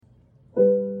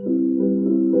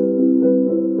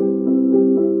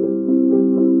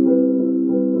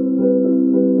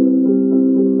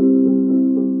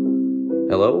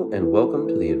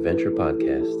Adventure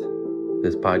Podcast.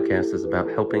 This podcast is about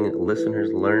helping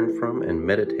listeners learn from and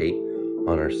meditate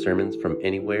on our sermons from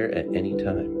anywhere at any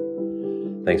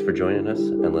time. Thanks for joining us,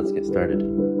 and let's get started.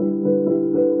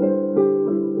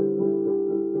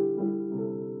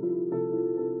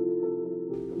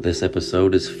 This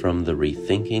episode is from the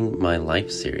Rethinking My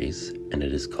Life series, and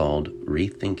it is called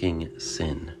Rethinking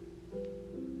Sin.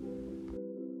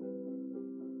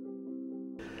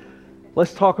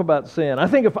 Let's talk about sin. I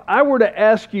think if I were to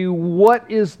ask you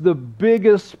what is the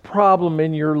biggest problem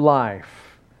in your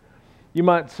life, you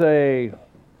might say,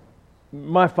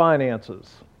 my finances,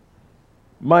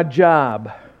 my job,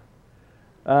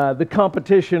 the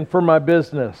competition for my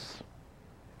business,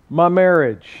 my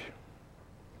marriage,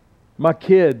 my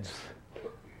kids,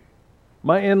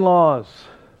 my in-laws,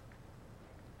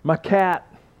 my cat.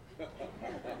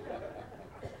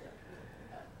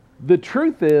 The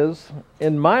truth is,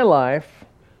 in my life,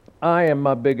 I am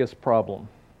my biggest problem.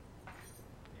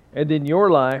 And in your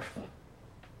life,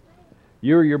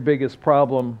 you're your biggest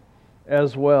problem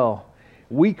as well.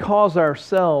 We cause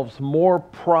ourselves more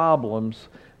problems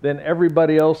than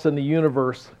everybody else in the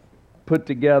universe put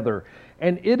together.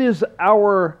 And it is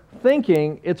our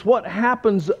thinking, it's what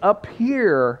happens up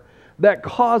here that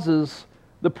causes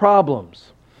the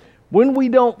problems. When we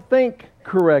don't think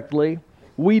correctly,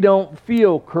 we don't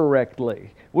feel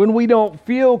correctly. When we don't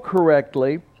feel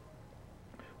correctly,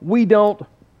 we don't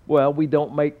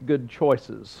make good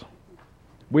choices.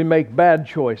 We make bad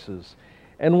choices.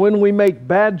 And when we make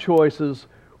bad choices,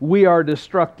 we are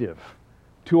destructive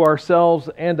to ourselves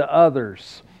and to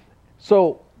others.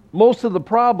 So most of the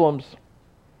problems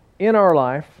in our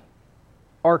life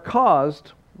are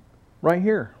caused right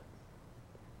here.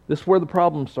 This is where the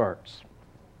problem starts.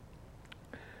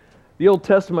 The Old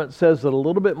Testament says it a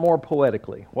little bit more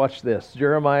poetically. Watch this,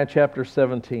 Jeremiah chapter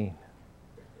 17.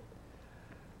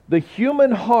 The human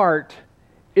heart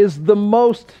is the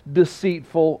most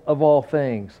deceitful of all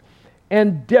things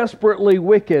and desperately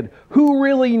wicked. Who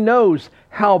really knows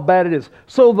how bad it is?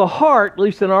 So the heart, at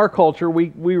least in our culture,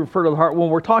 we refer to the heart, when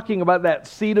we're talking about that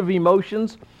seat of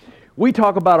emotions, we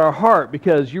talk about our heart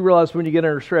because you realize when you get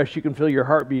under stress, you can feel your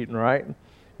heart beating, right? I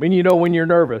mean, you know when you're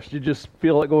nervous, you just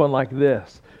feel it going like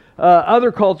this.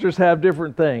 Other cultures have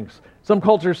different things. Some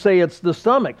cultures say it's the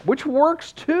stomach, which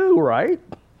works too, right?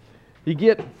 You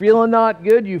get feeling not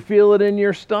good, you feel it in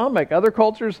your stomach. Other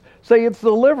cultures say it's the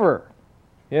liver.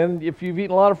 And if you've eaten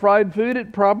a lot of fried food,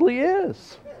 it probably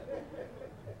is.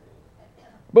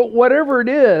 But whatever it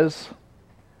is,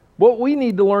 what we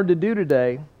need to learn to do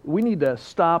today, we need to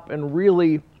stop and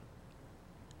really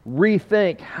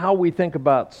rethink how we think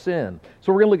about sin.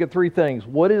 So we're going to look at three things.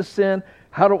 What is sin?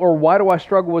 Why do I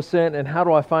struggle with sin, and how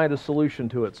do I find a solution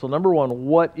to it? So number one,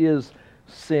 what is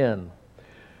sin?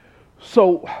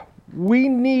 So we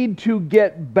need to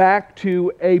get back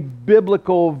to a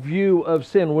biblical view of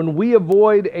sin. When we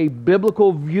avoid a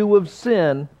biblical view of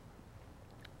sin,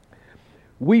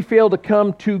 we fail to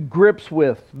come to grips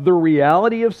with the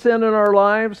reality of sin in our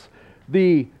lives,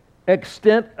 the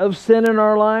extent of sin in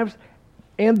our lives,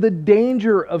 and the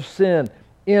danger of sin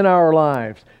in our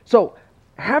lives. So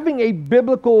having a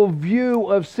biblical view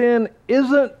of sin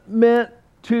isn't meant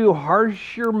to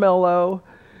harsh your mellow.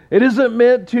 It isn't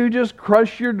meant to just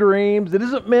crush your dreams. It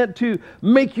isn't meant to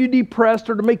make you depressed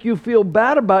or to make you feel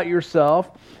bad about yourself.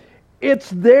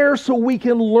 It's there so we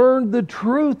can learn the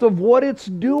truth of what it's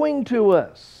doing to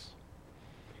us.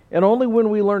 And only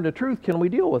when we learn the truth can we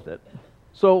deal with it.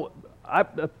 So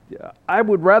I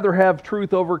would rather have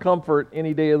truth over comfort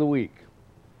any day of the week.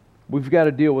 We've got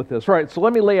to deal with this. Right, so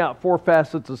let me lay out four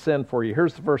facets of sin for you.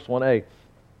 Here's the first one, A.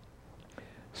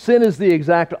 Sin is the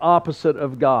exact opposite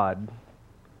of God.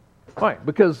 Right,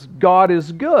 because God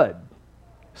is good.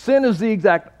 Sin is the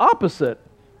exact opposite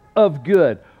of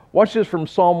good. Watch this from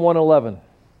Psalm 111.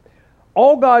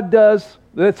 All God does,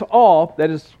 that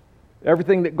is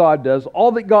everything that God does,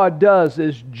 all that God does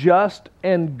is just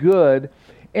and good,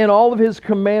 and all of His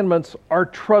commandments are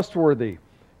trustworthy.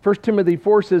 1 Timothy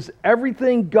 4 says,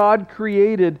 everything God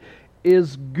created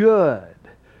is good.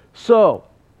 So,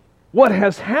 what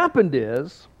has happened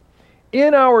is,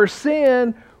 in our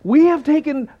sin, we have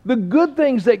taken the good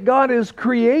things that God has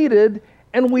created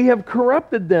and we have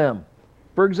corrupted them.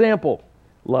 For example,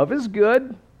 love is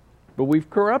good, but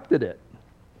we've corrupted it.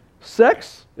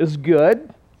 Sex is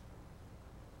good,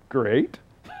 great,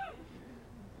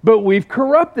 but we've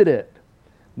corrupted it.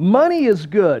 Money is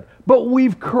good, but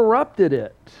we've corrupted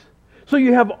it. So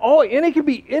you have and it can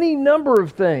be any number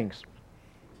of things.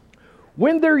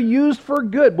 When they're used for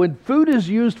good, when food is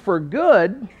used for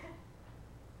good,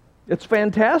 it's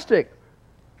fantastic.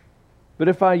 But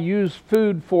if I use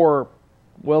food for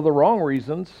Well, the wrong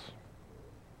reasons.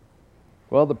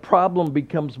 Well, the problem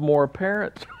becomes more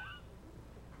apparent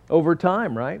over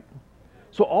time, right?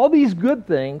 So all these good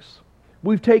things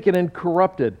we've taken and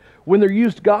corrupted. When they're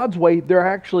used God's way, they're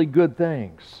actually good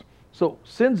things. So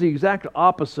sin's the exact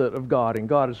opposite of God, and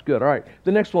God is good. All right,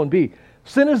 the next one, B.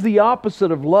 Sin is the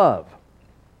opposite of love.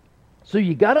 So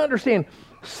you got to understand,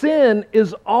 sin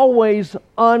is always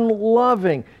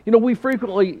unloving. You know, we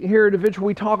frequently here at Adventure,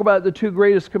 we talk about the two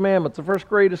greatest commandments. The first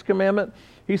greatest commandment,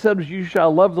 he said, you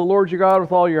shall love the Lord your God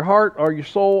with all your heart, all your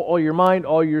soul, all your mind,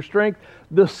 all your strength.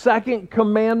 The second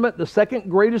commandment, the second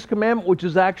greatest commandment, which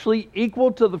is actually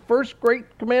equal to the first great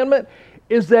commandment,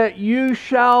 is that you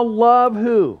shall love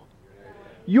who?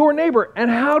 Your neighbor.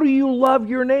 And how do you love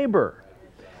your neighbor?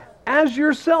 As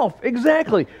yourself.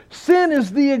 Exactly. Sin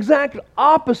is the exact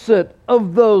opposite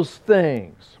of those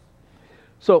things.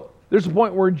 So there's a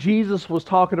point where Jesus was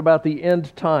talking about the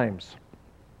end times.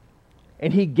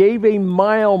 And he gave a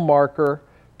mile marker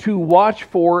to watch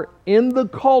for in the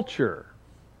culture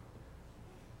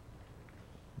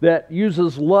that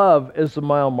uses love as the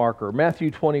mile marker.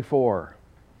 Matthew 24.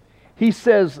 He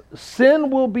says, sin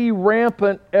will be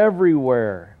rampant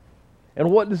everywhere.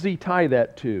 And what does he tie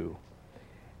that to?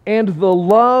 And the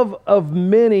love of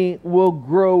many will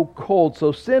grow cold.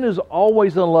 So sin is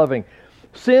always unloving.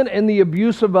 Sin and the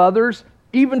abuse of others,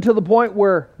 even to the point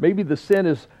where maybe the sin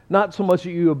is not so much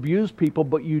that you abuse people,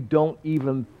 but you don't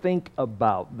even think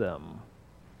about them.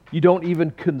 You don't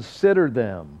even consider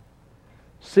them.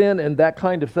 Sin and that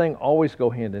kind of thing always go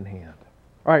hand in hand.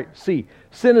 All right, C.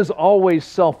 Sin is always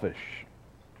selfish.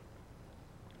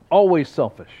 Always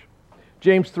selfish.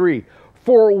 James 3.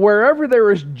 For wherever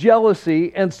there is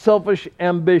jealousy and selfish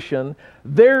ambition,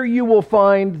 there you will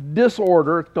find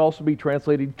disorder, it could also be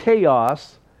translated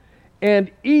chaos,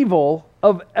 and evil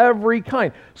of every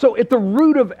kind. So at the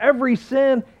root of every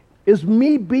sin is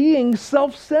me being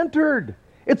self-centered.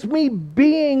 It's me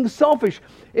being selfish.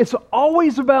 It's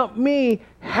always about me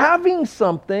having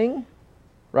something,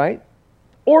 right?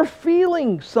 Or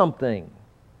feeling something.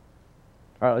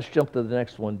 All right, let's jump to the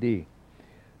next one, D.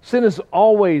 Sin is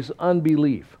always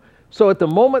unbelief. So at the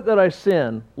moment that I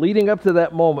sin, leading up to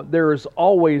that moment, there is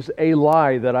always a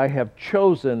lie that I have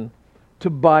chosen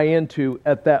to buy into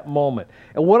at that moment.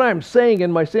 And what I'm saying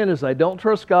in my sin is I don't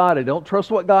trust God. I don't trust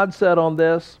what God said on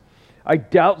this. I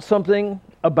doubt something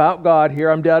about God here.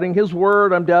 I'm doubting His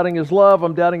Word. I'm doubting His love.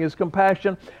 I'm doubting His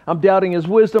compassion. I'm doubting His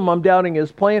wisdom. I'm doubting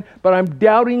His plan. But I'm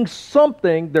doubting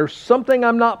something. There's something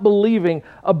I'm not believing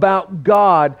about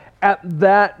God at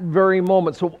that very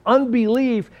moment. So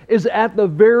unbelief is at the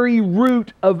very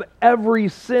root of every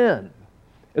sin.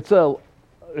 It's a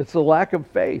lack of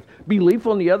faith. Belief,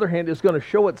 on the other hand, is going to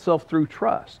show itself through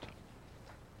trust.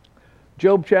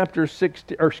 John chapter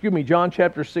 16,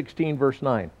 verse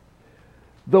 9.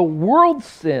 The world's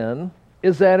sin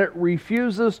is that it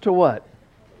refuses to what?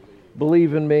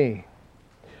 Believe in me.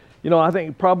 You know, I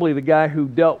think probably the guy who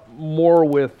dealt more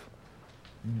with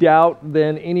doubt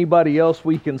than anybody else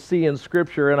we can see in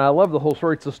Scripture, and I love the whole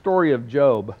story. It's the story of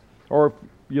Job. Or if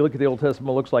you look at the Old Testament,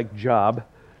 it looks like Job.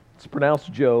 It's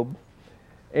pronounced Job.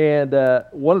 And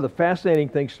one of the fascinating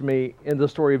things to me in the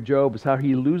story of Job is how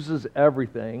he loses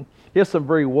everything. He has some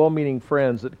very well-meaning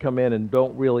friends that come in and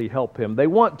don't really help him. They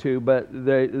want to, but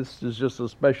this is just a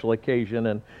special occasion,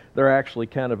 and they're actually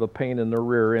kind of a pain in the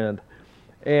rear end.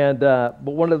 And but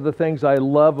one of the things I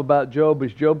love about Job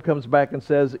is Job comes back and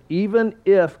says, even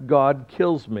if God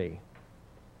kills me,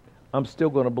 I'm still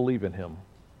going to believe in Him.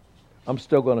 I'm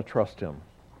still going to trust Him.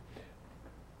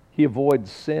 He avoids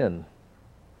sin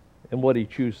and what he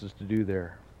chooses to do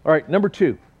there. All right, number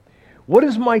 2. What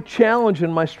is my challenge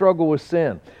in my struggle with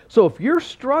sin? So if you're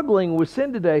struggling with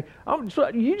sin today,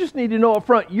 you just need to know up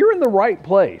front, you're in the right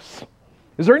place.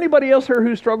 Is there anybody else here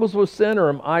who struggles with sin, or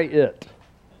am I it?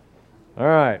 All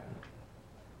right.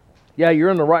 Yeah, you're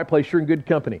in the right place. You're in good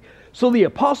company. So the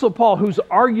Apostle Paul, who's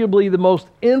arguably the most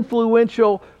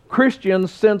influential Christian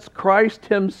since Christ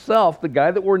himself, the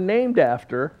guy that we're named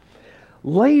after,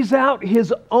 lays out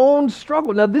his own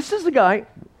struggle. Now, this is a guy,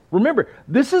 remember,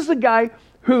 this is a guy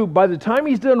who, by the time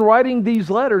he's done writing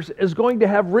these letters, is going to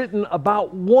have written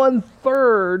about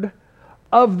 1/3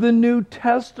 of the New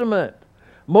Testament.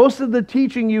 Most of the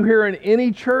teaching you hear in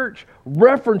any church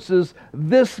references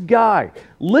this guy.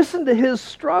 Listen to his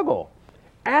struggle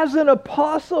as an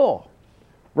apostle.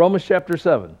 Romans chapter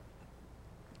 7,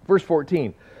 verse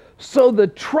 14. So the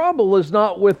trouble is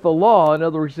not with the law. In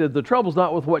other words, the trouble is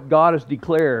not with what God has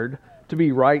declared to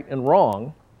be right and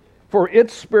wrong, for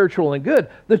it's spiritual and good.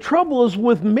 The trouble is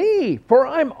with me, for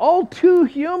I'm all too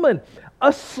human.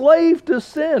 a slave to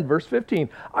sin. Verse 15,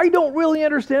 I don't really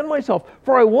understand myself,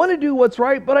 for I want to do what's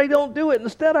right, but I don't do it.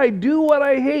 Instead, I do what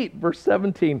I hate. Verse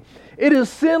 17, it is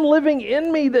sin living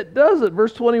in me that does it.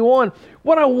 Verse 21,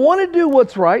 when I want to do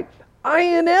what's right, I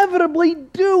inevitably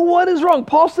do what is wrong.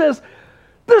 Paul says,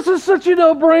 this is such a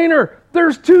no-brainer.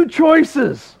 There's two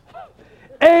choices,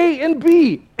 A and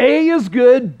B. A is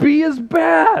good, B is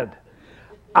bad.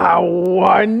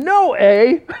 I know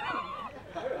A,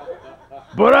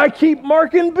 but I keep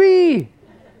marking B.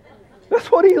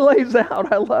 That's what he lays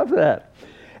out. I love that.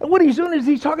 And what he's doing is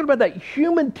he's talking about that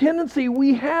human tendency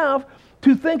we have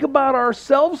to think about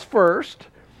ourselves first,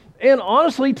 and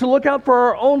honestly, to look out for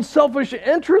our own selfish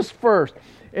interests first.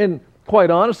 And quite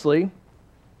honestly,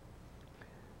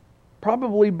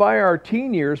 probably by our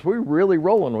teen years, we're really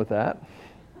rolling with that.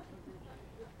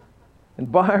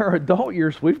 And by our adult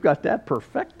years, we've got that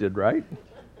perfected, right?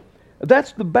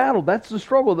 That's the battle. That's the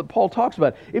struggle that Paul talks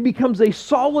about. It becomes a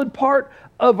solid part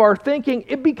of our thinking.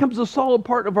 It becomes a solid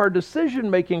part of our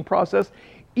decision-making process,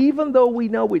 even though we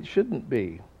know it shouldn't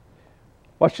be.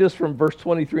 Watch this from verse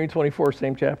 23 and 24,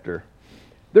 same chapter.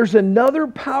 There's another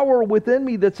power within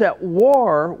me that's at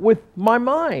war with my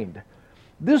mind.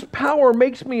 This power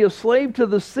makes me a slave to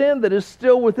the sin that is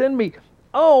still within me.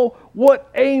 Oh, what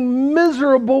a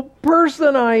miserable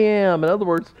person I am. In other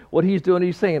words, what he's doing,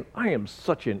 he's saying, I am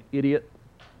such an idiot.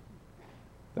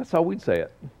 That's how we'd say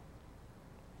it.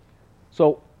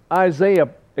 So Isaiah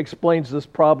explains this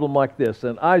problem like this.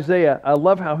 And Isaiah, I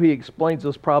love how he explains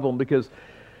this problem because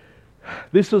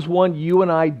this is one you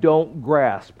and I don't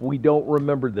grasp. We don't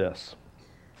remember this.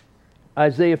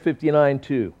 Isaiah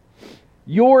 59:2.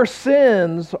 Your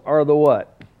sins are the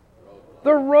what?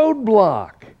 The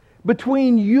roadblock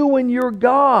between you and your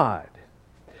God.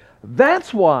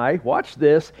 That's why, watch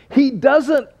this, He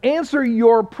doesn't answer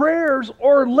your prayers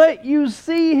or let you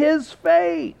see His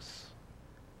face.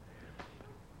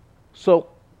 So,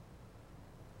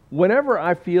 whenever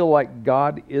I feel like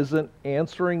God isn't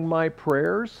answering my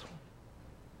prayers,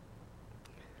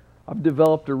 I've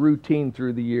developed a routine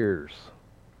through the years.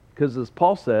 Because as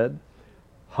Paul said,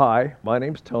 hi, my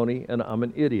name's Tony and I'm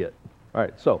an idiot. All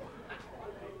right, so,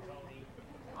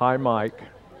 hi, Mike.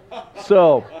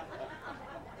 So,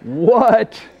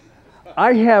 what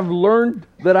I have learned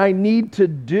that I need to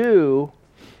do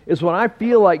is when I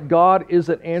feel like God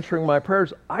isn't answering my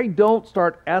prayers, I don't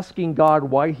start asking God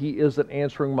why He isn't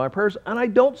answering my prayers, and I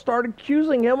don't start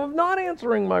accusing Him of not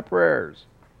answering my prayers.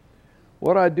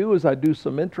 What I do is I do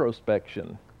some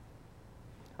introspection.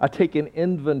 I take an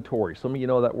inventory. Some of you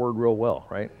know that word real well,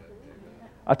 right?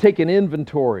 I take an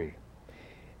inventory.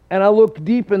 And I look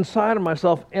deep inside of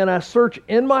myself and I search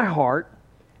in my heart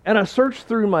and I search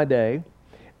through my day.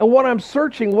 And what I'm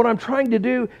searching, what I'm trying to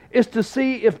do is to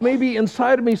see if maybe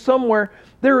inside of me somewhere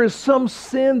there is some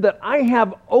sin that I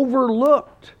have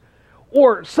overlooked,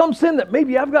 or some sin that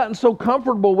maybe I've gotten so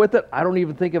comfortable with it, I don't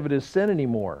even think of it as sin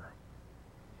anymore.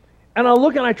 And I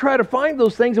look and I try to find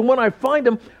those things, and when I find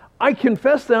them, I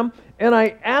confess them and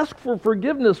I ask for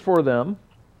forgiveness for them.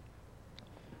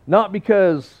 Not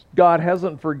because God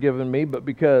hasn't forgiven me, but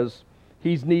because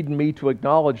He's needing me to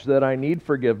acknowledge that I need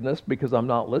forgiveness because I'm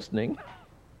not listening.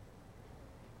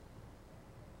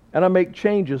 And I make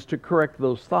changes to correct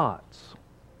those thoughts.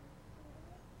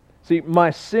 See,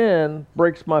 my sin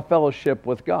breaks my fellowship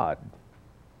with God.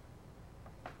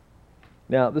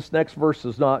 Now, this next verse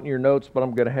is not in your notes, but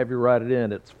I'm going to have you write it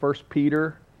in. It's 1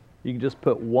 Peter. You can just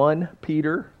put 1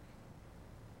 Peter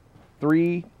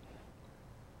 3,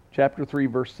 chapter 3,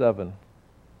 verse 7.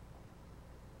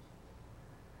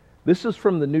 This is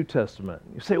from the New Testament.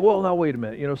 You say, well, now wait a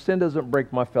minute. Sin doesn't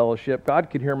break my fellowship. God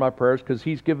can hear my prayers because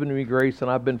He's given me grace and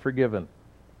I've been forgiven.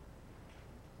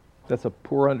 That's a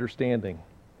poor understanding.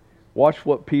 Watch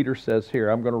what Peter says here.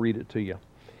 I'm going to read it to you.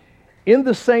 In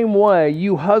the same way,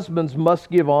 you husbands must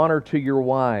give honor to your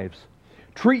wives.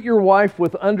 Treat your wife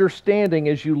with understanding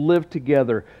as you live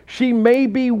together. She may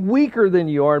be weaker than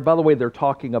you are. And by the way, they're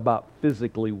talking about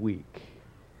physically weak.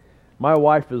 My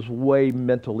wife is way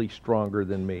mentally stronger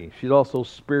than me. She's also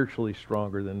spiritually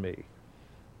stronger than me.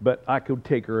 But I could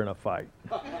take her in a fight.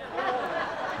 All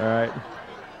right?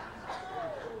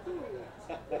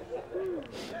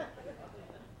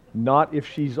 Not if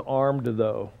she's armed,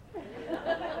 though.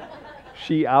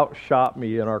 She outshot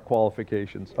me in our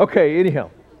qualifications. Okay,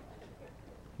 anyhow.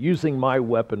 Using my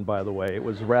weapon, by the way, it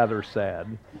was rather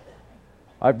sad.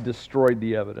 I've destroyed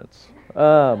the evidence.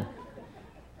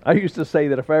 I used to say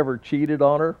that if I ever cheated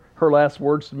on her, her last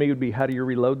words to me would be, how do you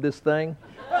reload this thing?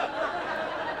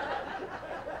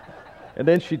 And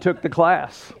then she took the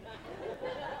class.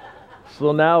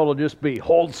 So now it'll just be,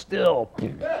 hold still.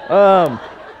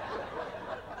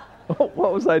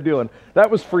 What was I doing? That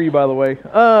was free, by the way.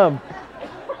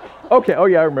 Okay, oh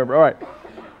yeah, I remember. All right.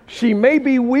 She may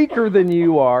be weaker than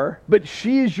you are, but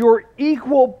she is your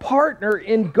equal partner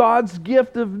in God's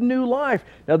gift of new life.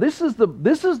 Now, this is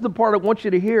the part I want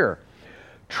you to hear.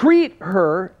 Treat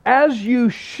her as you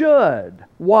should.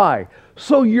 Why?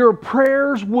 So your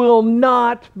prayers will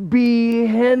not be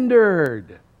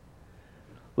hindered.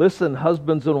 Listen,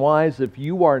 husbands and wives, if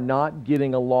you are not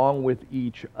getting along with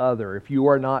each other, if you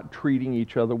are not treating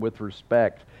each other with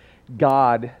respect,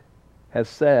 God has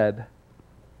said,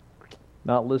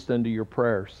 not listening to your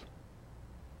prayers.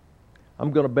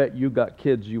 I'm going to bet you got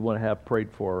kids you want to have prayed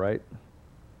for, right?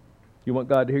 You want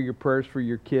God to hear your prayers for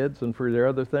your kids and for their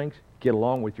other things? Get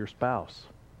along with your spouse.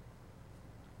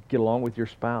 Get along with your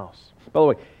spouse. By the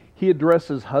way, he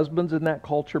addresses husbands in that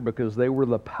culture because they were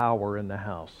the power in the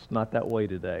house. Not that way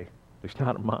today. At least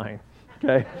not in mine.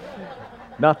 Okay?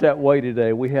 Not that way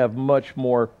today. We have much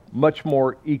more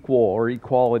equal or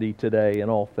equality today in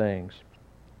all things.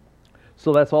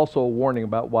 So that's also a warning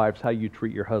about wives, how you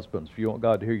treat your husbands. If you want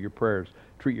God to hear your prayers,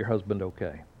 treat your husband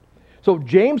okay. So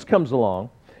James comes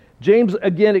along. James,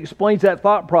 again, explains that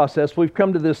thought process. We've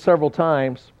come to this several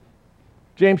times.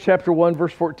 James chapter 1,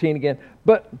 verse 14 again.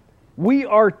 But we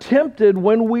are tempted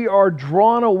when we are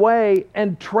drawn away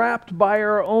and trapped by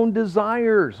our own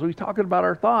desires. So he's talking about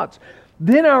our thoughts.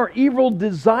 Then our evil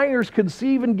desires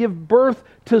conceive and give birth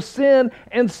to sin.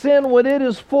 And sin, when it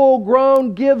is full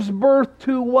grown, gives birth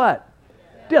to what?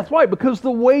 Death. Why? Because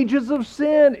the wages of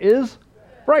sin is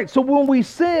right. So when we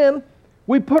sin,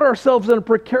 we put ourselves in a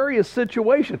precarious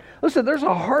situation. Listen, there's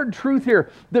a hard truth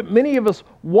here that many of us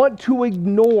want to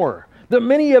ignore. That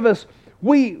many of us,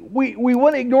 we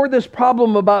want to ignore this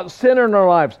problem about sin in our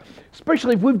lives,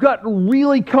 especially if we've gotten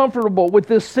really comfortable with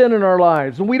this sin in our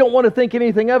lives and we don't want to think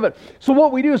anything of it. So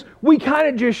what we do is we kind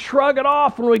of just shrug it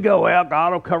off and we go, well,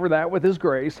 God will cover that with His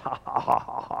grace. Ha ha ha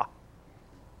ha ha.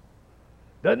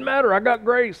 Doesn't matter, I got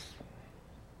grace.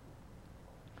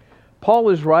 Paul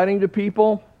is writing to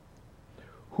people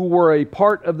who were a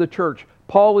part of the church.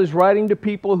 Paul is writing to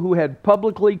people who had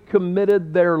publicly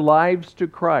committed their lives to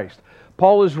Christ.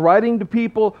 Paul is writing to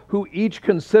people who each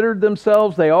considered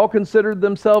themselves, they all considered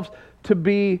themselves to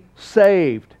be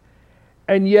saved.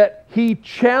 And yet he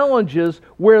challenges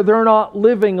where they're not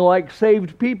living like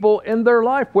saved people in their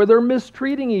life, where they're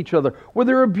mistreating each other, where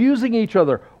they're abusing each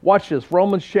other. Watch this,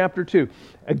 Romans chapter 2.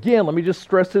 Again, let me just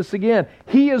stress this again.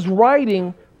 He is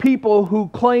writing people who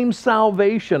claim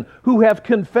salvation, who have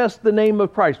confessed the name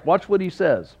of Christ. Watch what he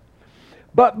says.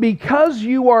 But because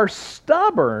you are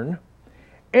stubborn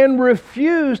and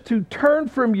refuse to turn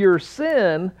from your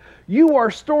sin, you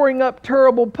are storing up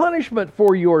terrible punishment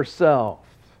for yourself.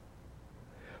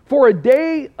 For a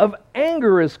day of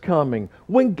anger is coming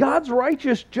when God's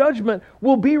righteous judgment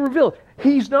will be revealed.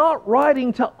 He's not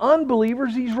writing to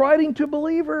unbelievers, He's writing to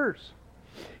believers.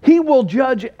 He will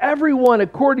judge everyone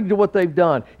according to what they've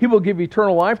done. He will give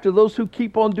eternal life to those who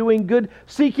keep on doing good,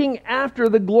 seeking after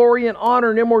the glory and honor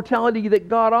and immortality that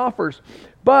God offers.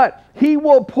 But He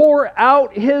will pour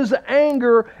out His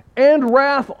anger and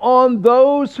wrath on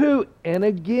those who, and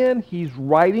again, He's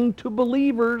writing to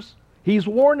believers, He's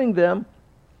warning them,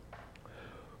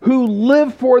 who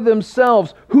live for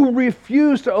themselves, who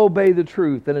refuse to obey the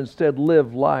truth and instead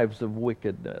live lives of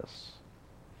wickedness.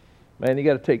 Man, you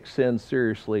got to take sin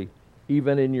seriously,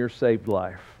 even in your saved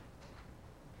life.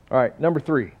 All right, number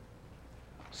 3.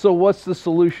 So what's the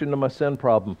solution to my sin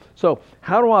problem? So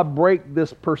how do I break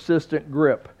this persistent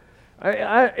grip?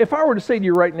 If I were to say to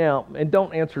you right now, and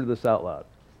don't answer this out loud,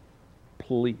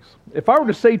 please. If I were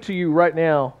to say to you right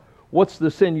now, what's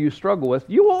the sin you struggle with?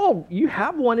 You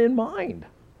have one in mind,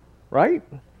 right?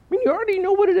 I mean, you already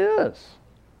know what it is.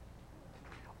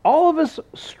 All of us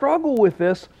struggle with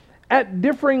this at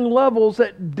differing levels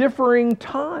at differing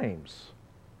times.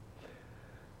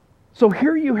 So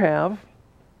here you have,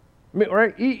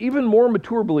 right, even more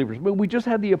mature believers. We just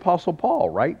had the Apostle Paul,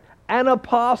 right? An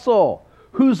apostle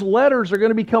whose letters are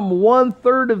going to become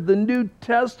 1/3 of the New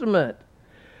Testament.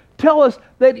 Tell us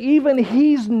that even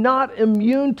he's not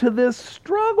immune to this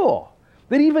struggle.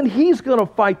 That even he's going to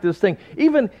fight this thing.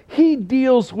 Even he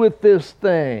deals with this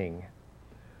thing.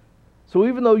 So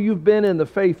even though you've been in the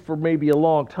faith for maybe a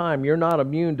long time, you're not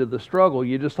immune to the struggle.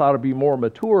 You just ought to be more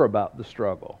mature about the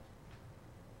struggle.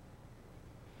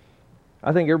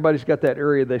 I think everybody's got that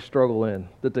area they struggle in,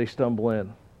 that they stumble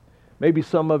in. Maybe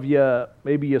some of you,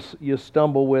 you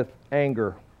stumble with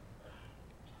anger.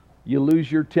 You lose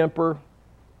your temper.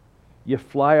 You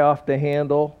fly off the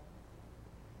handle.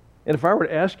 And if I were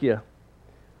to ask you,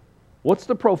 what's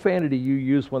the profanity you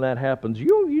use when that happens?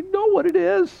 You know what it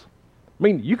is. I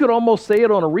mean, you could almost say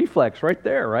it on a reflex right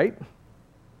there, right?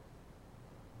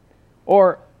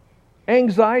 Or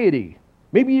anxiety.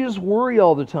 Maybe you just worry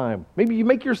all the time. Maybe you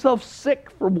make yourself sick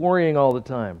from worrying all the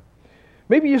time.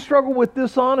 Maybe you struggle with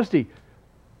dishonesty.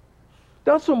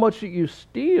 Not so much that you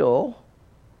steal,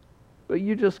 but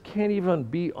you just can't even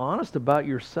be honest about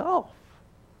yourself.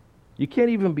 You can't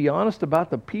even be honest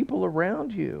about the people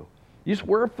around you. You just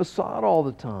wear a facade all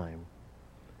the time.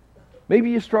 Maybe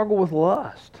you struggle with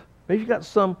lust. Maybe you got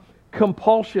some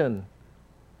compulsion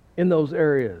in those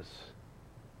areas.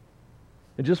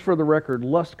 And just for the record,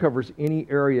 lust covers any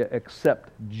area except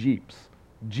Jeeps.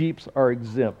 Jeeps are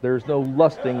exempt. There's no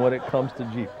lusting when it comes to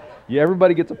Jeep. Yeah,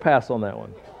 everybody gets a pass on that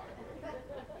one.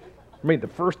 I mean, the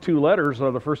first two letters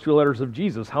are the first two letters of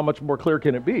Jesus. How much more clear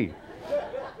can it be?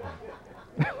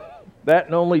 That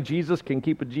and only Jesus can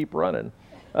keep a Jeep running.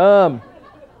 But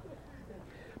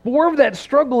wherever that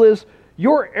struggle is,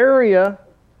 your area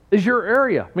is your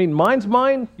area. I mean, mine's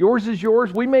mine, yours is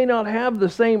yours. We may not have the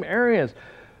same areas.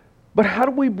 But how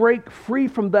do we break free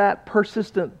from that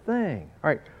persistent thing? All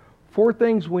right, 4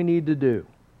 things we need to do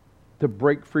to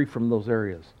break free from those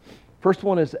areas. First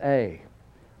one is A.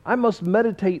 I must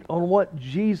meditate on what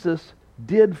Jesus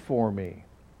did for me.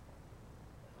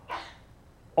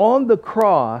 On the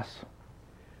cross,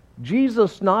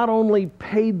 Jesus not only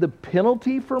paid the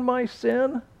penalty for my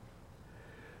sin,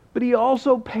 but He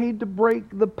also paid to break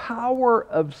the power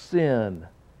of sin.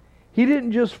 He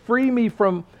didn't just free me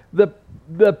from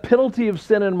the penalty of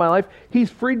sin in my life. He's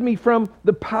freed me from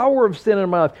the power of sin in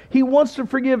my life. He wants to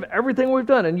forgive everything we've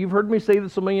done. And you've heard me say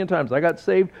this a million times. I got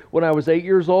saved when I was 8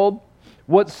 years old.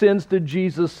 What sins did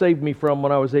Jesus save me from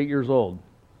when I was 8 years old?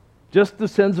 Just the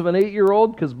sins of an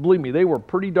 8-year-old? Because believe me, they were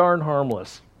pretty darn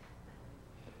harmless.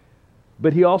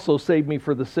 But He also saved me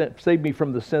from the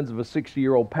sins of a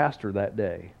 60-year-old pastor that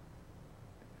day.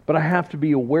 But I have to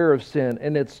be aware of sin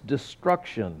and its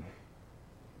destruction.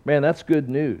 Man, that's good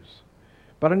news.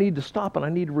 But I need to stop and I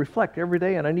need to reflect every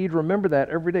day, and I need to remember that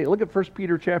every day. Look at 1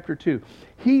 Peter chapter 2.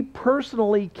 He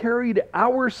personally carried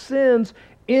our sins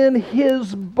in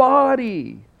His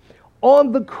body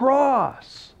on the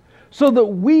cross so that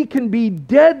we can be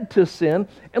dead to sin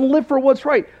and live for what's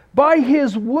right. By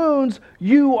His wounds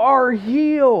you are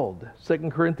healed, 2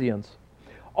 Corinthians.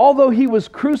 Although He was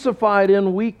crucified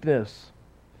in weakness,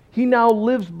 He now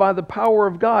lives by the power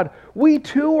of God. We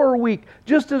too are weak,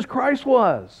 just as Christ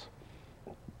was.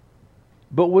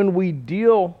 But when we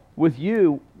deal with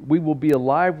you, we will be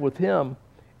alive with Him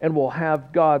and will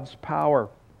have God's power.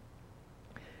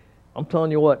 I'm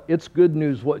telling you what, it's good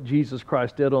news what Jesus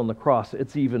Christ did on the cross.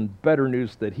 It's even better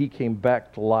news that He came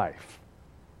back to life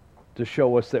to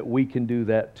show us that we can do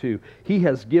that too. He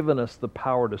has given us the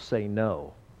power to say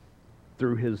no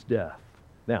through His death.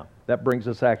 Now, that brings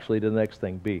us actually to the next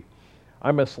thing, B.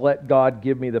 I must let God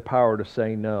give me the power to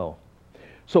say no.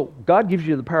 So God gives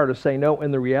you the power to say no,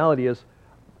 and the reality is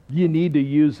you need to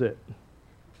use it.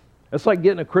 It's like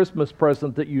getting a Christmas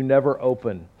present that you never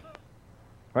open.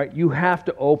 Right? You have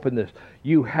to open this.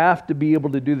 You have to be able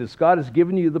to do this. God has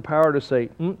given you the power to say,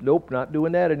 nope, not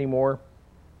doing that anymore.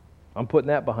 I'm putting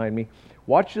that behind me.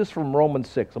 Watch this from Romans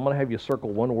 6. I'm going to have you circle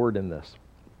one word in this.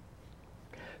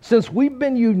 Since we've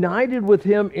been united with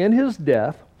Him in His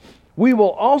death, we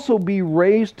will also be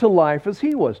raised to life as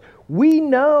He was. We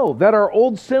know that our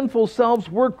old sinful selves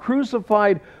were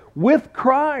crucified with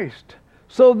Christ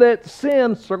so that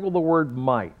sin, circle the word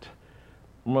might.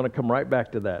 I'm going to come right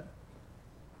back to that.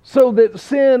 So that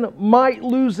sin might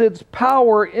lose its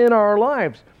power in our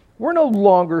lives. We're no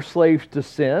longer slaves to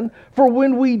sin, for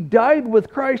when we died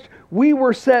with Christ, we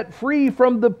were set free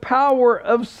from the power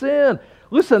of sin.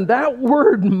 Listen, that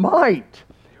word might,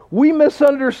 we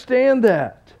misunderstand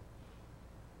that.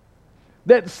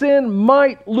 That sin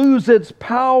might lose its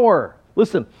power.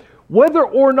 Listen, whether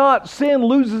or not sin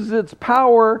loses its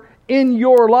power in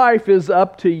your life is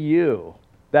up to you.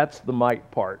 That's the might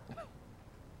part.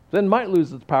 Sin might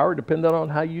lose its power depending on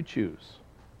how you choose.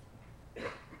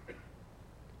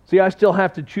 See, I still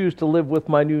have to choose to live with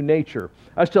my new nature.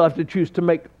 I still have to choose to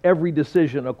make every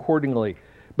decision accordingly.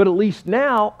 But at least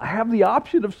now I have the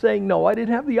option of saying no. I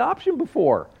didn't have the option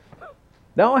before.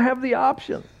 Now I have the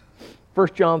option. 1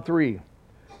 John 3.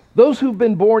 Those who've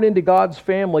been born into God's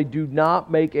family do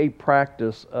not make a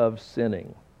practice of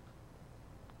sinning.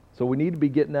 So we need to be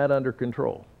getting that under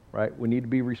control, right? We need to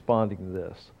be responding to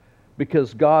this.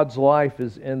 Because God's life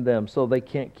is in them, so they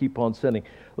can't keep on sinning.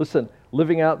 Listen,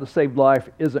 living out the saved life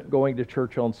isn't going to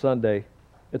church on Sunday.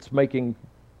 It's making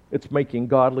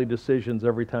godly decisions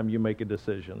every time you make a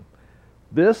decision.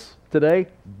 This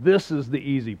is the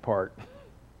easy part.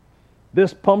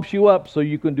 This pumps you up so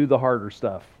you can do the harder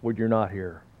stuff when you're not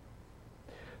here.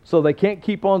 So they can't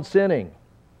keep on sinning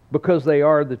because they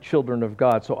are the children of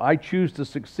God. So I choose to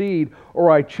succeed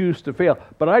or I choose to fail.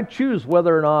 But I choose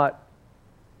whether or not,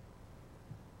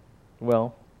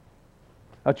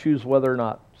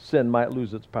 sin might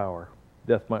lose its power.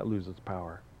 Death might lose its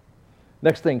power.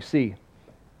 Next thing, C.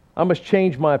 I must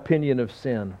change my opinion of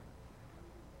sin.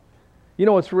 You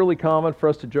know, it's really common for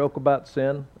us to joke about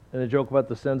sin and to joke about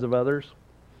the sins of others.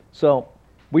 So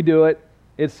we do it.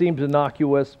 It seems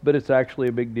innocuous, but it's actually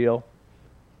a big deal.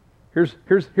 Here's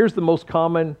the most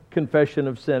common confession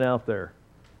of sin out there.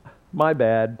 My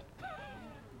bad.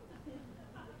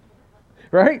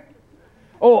 Right?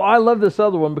 Oh, I love this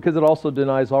other one because it also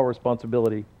denies all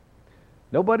responsibility.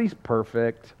 Nobody's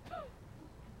perfect.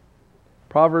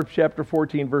 Proverbs chapter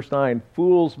 14, verse 9.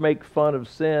 Fools make fun of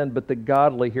sin, but the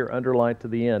godly, here underlined to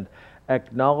the end,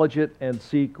 acknowledge it and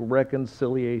seek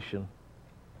reconciliation.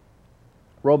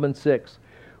 Romans 6.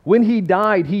 When he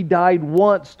died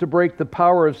once to break the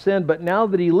power of sin, but now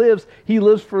that he lives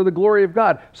for the glory of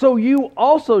God. So you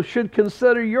also should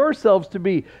consider yourselves to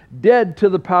be dead to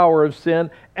the power of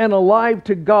sin and alive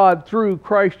to God through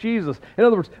Christ Jesus. In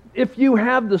other words, if you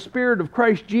have the Spirit of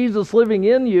Christ Jesus living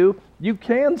in you, you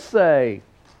can say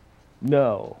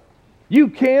no. You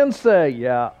can say,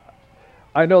 yeah,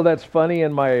 I know that's funny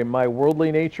in my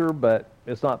worldly nature, but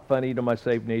it's not funny to my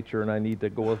saved nature, and I need to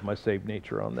go with my saved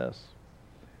nature on this.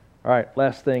 All right,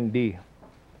 last thing, D.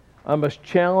 I must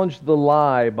challenge the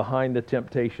lie behind the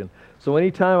temptation. So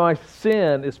anytime I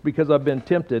sin, it's because I've been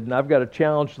tempted, and I've got to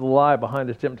challenge the lie behind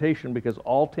the temptation because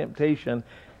all temptation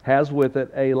has with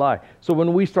it a lie. So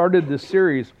when we started this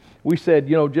series, we said,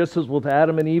 just as with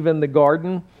Adam and Eve in the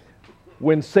garden,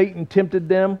 when Satan tempted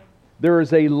them, there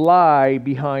is a lie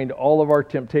behind all of our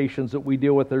temptations that we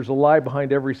deal with. There's a lie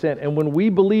behind every sin. And when we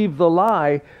believe the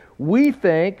lie, we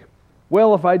think,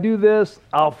 well, if I do this,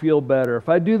 I'll feel better. If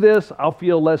I do this, I'll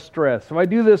feel less stressed. If I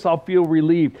do this, I'll feel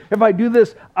relieved. If I do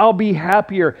this, I'll be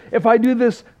happier. If I do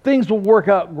this, things will work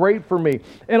out great for me.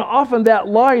 And often that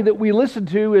lie that we listen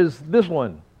to is this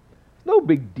one. No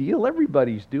big deal.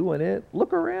 Everybody's doing it.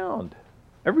 Look around.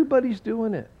 Everybody's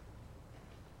doing it.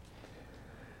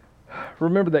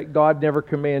 Remember that God never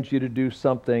commands you to do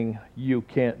something you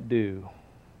can't do.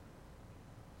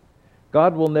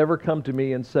 God will never come to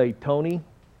me and say, Tony,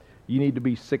 you need to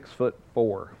be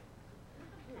 6'4".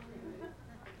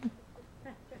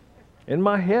 In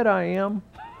my head, I am.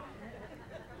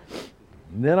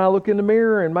 And then I look in the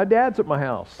mirror, and my dad's at my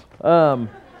house. Hi,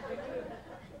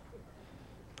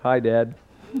 Dad.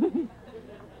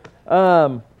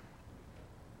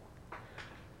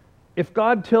 If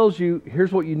God tells you,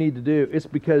 here's what you need to do, it's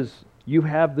because you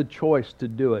have the choice to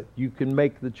do it. You can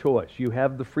make the choice. You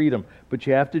have the freedom, but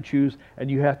you have to choose,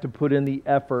 and you have to put in the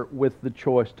effort with the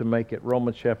choice to make it.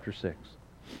 Romans chapter 6.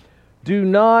 Do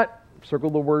not, circle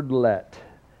the word let.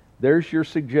 There's your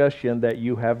suggestion that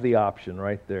you have the option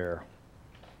right there.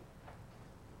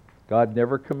 God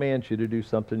never commands you to do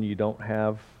something you don't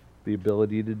have the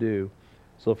ability to do.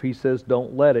 So if He says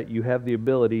don't let it, you have the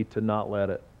ability to not let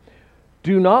it.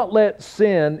 Do not let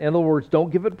sin, in other words, don't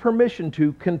give it permission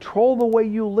to control the way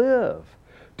you live.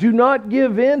 Do not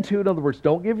give in to, in other words,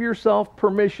 don't give yourself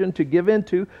permission to give in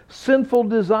to sinful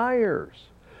desires.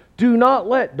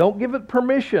 Don't give it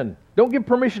permission. Don't give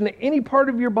permission to any part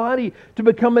of your body to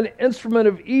become an instrument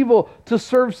of evil to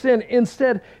serve sin.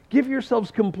 Instead, give yourselves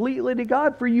completely to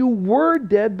God, for you were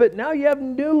dead, but now you have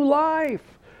new life.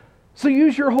 So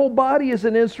use your whole body as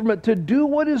an instrument to do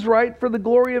what is right for the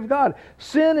glory of God.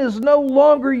 Sin is no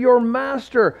longer your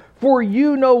master, for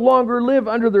you no longer live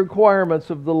under the requirements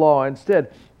of the law.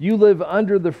 Instead, you live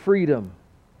under the freedom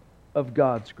of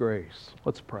God's grace.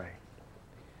 Let's pray.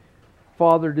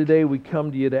 Father, today we come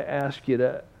to you to ask you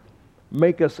to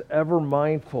make us ever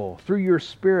mindful through your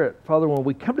Spirit. Father, when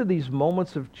we come to these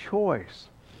moments of choice,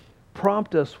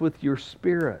 prompt us with your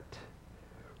Spirit.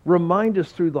 Remind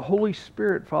us through the Holy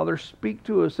Spirit, Father, speak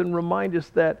to us and remind us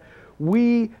that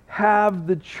we have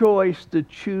the choice to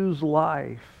choose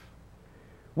life.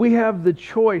 We have the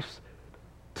choice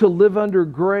to live under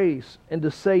grace and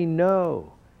to say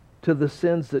no to the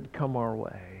sins that come our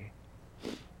way.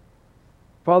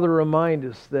 Father, remind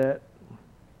us that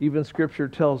even Scripture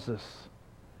tells us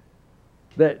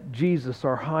that Jesus,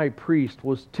 our high priest,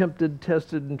 was tempted,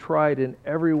 tested, and tried in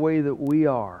every way that we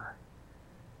are.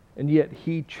 And yet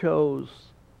He chose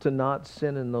to not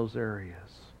sin in those areas.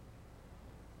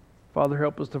 Father,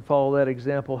 help us to follow that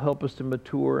example. Help us to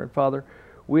mature. And Father,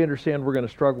 we understand we're going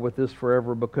to struggle with this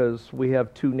forever because we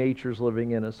have two natures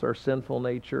living in us, our sinful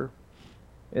nature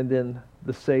and then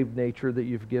the saved nature that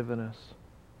you've given us.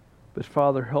 But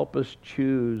Father, help us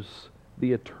choose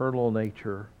the eternal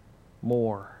nature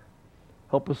more.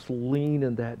 Help us lean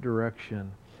in that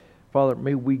direction. Father,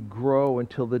 may we grow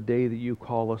until the day that you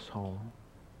call us home.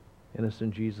 And it's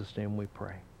in Jesus' name we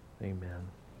pray. Amen.